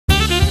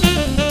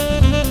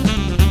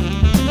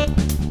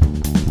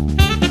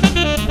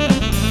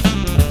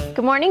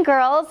Good morning,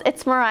 girls.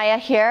 It's Mariah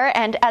here,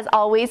 and as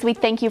always, we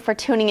thank you for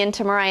tuning in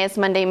to Mariah's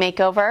Monday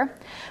Makeover.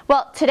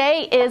 Well,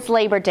 today is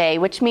Labor Day,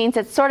 which means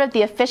it's sort of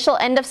the official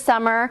end of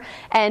summer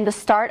and the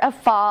start of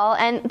fall,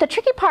 and the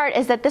tricky part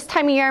is that this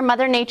time of year,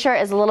 Mother Nature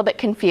is a little bit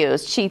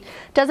confused. She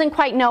doesn't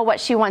quite know what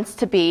she wants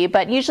to be,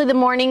 but usually the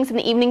mornings and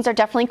the evenings are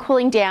definitely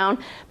cooling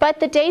down, but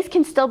the days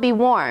can still be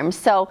warm.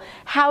 So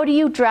how do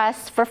you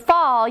dress for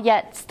fall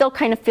yet still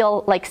kind of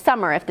feel like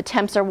summer if the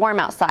temps are warm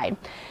outside?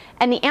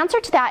 And the answer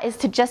to that is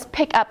to just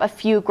pick up a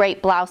few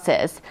great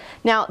blouses.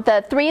 Now,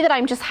 the three that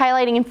I'm just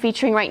highlighting and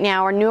featuring right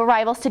now are new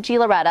arrivals to G.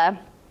 Loretta.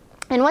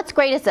 And what's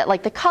great is that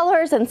like the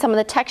colors and some of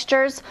the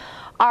textures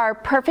are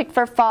perfect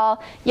for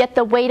fall, yet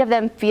the weight of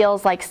them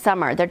feels like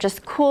summer. They're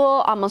just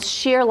cool, almost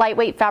sheer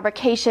lightweight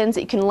fabrications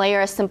that you can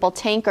layer a simple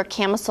tank or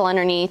camisole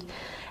underneath.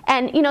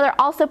 And you know, there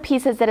are also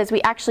pieces that as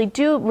we actually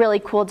do really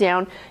cool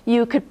down,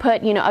 you could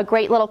put, you know, a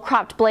great little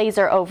cropped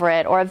blazer over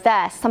it or a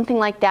vest, something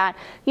like that,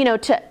 you know,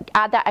 to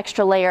add that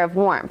extra layer of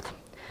warmth.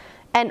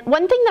 And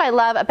one thing that I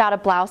love about a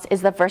blouse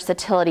is the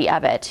versatility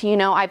of it. You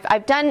know,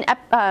 I've done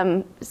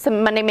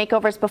some Monday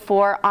makeovers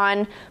before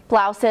on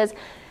blouses.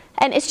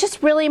 And it's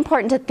just really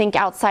important to think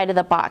outside of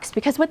the box,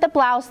 because with the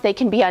blouse they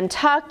can be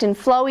untucked and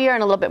flowier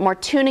and a little bit more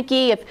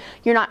tunicky if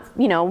you're not,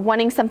 you know,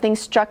 wanting something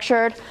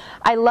structured.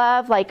 I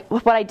love like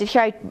what I did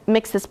here. I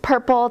mixed this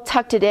purple,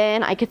 tucked it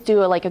in. I could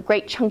do like a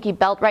great chunky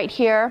belt right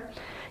here.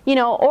 You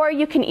know, or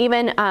you can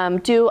even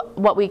do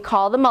what we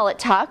call the mullet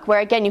tuck,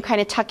 where again you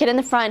kind of tuck it in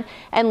the front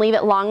and leave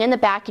it long in the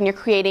back, and you're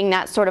creating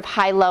that sort of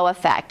high-low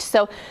effect.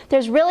 So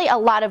there's really a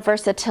lot of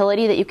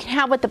versatility that you can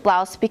have with the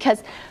blouse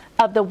because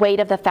of the weight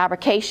of the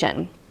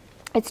fabrication.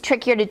 It's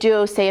trickier to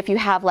do, say, if you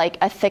have like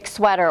a thick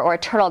sweater or a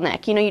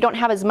turtleneck. You know, you don't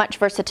have as much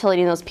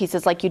versatility in those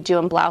pieces like you do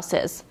in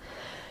blouses.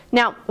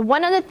 Now,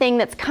 one other thing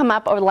that's come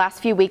up over the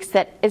last few weeks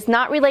that is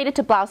not related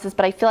to blouses,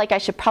 but I feel like I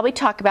should probably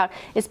talk about,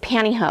 is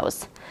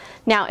pantyhose.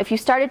 Now, if you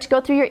started to go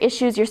through your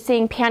issues, you're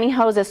seeing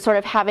pantyhose as sort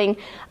of having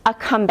a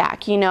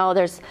comeback. You know,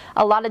 there's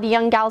a lot of the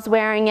young gals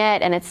wearing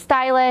it, and it's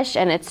stylish,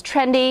 and it's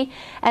trendy,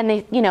 and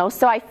they, you know,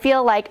 so I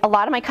feel like a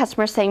lot of my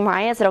customers saying,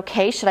 Mariah, is it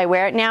okay? Should I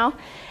wear it now?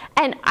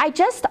 And I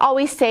just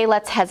always say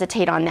let's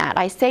hesitate on that.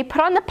 I say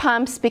put on the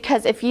pumps,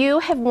 because if you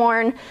have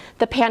worn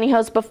the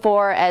pantyhose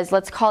before as,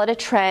 let's call it a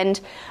trend,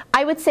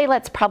 I would say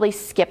let's probably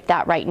skip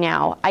that right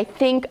now. I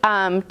think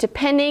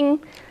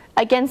depending,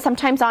 again,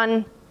 sometimes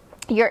on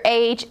your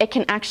age, it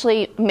can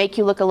actually make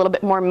you look a little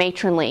bit more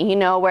matronly, you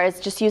know, whereas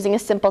just using a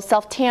simple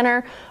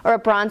self-tanner or a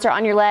bronzer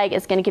on your leg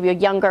is going to give you a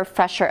younger,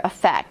 fresher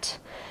effect.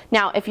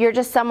 Now, if you're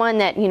just someone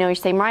that, you know, you're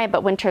saying, Mariah,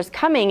 but winter's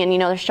coming and, you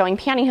know, they're showing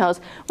pantyhose,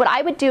 what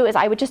I would do is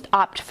I would just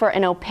opt for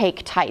an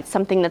opaque tight,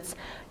 something that's,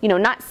 you know,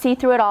 not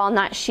see-through at all,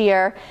 not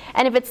sheer.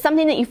 And if it's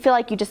something that you feel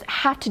like you just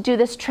have to do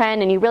this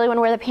trend and you really want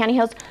to wear the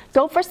pantyhose,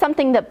 go for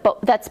something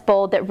that's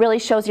bold, that really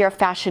shows you're a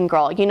fashion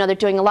girl. You know, they're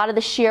doing a lot of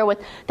the sheer with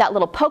that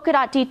little polka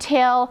dot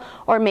detail,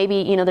 or maybe,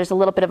 you know, there's a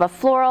little bit of a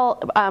floral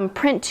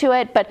print to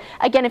it. But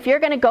again, if you're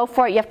going to go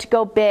for it, you have to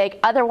go big.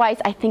 Otherwise,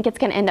 I think it's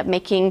going to end up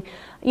making,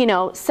 you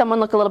know, someone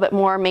look a little bit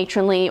more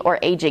matronly or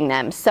aging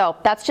them. So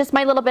that's just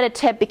my little bit of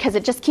tip, because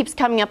it just keeps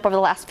coming up over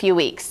the last few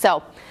weeks.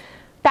 So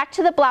back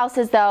to the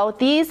blouses though.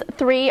 These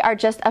three are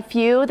just a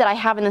few that I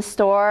have in the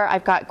store.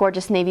 I've got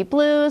gorgeous navy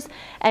blues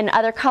and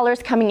other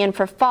colors coming in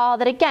for fall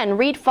that again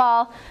read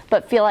fall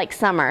but feel like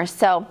summer.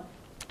 So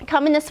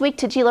come in this week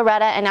to G.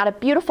 Loretta and add a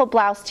beautiful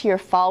blouse to your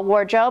fall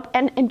wardrobe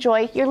and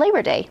enjoy your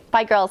Labor Day.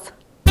 Bye, girls.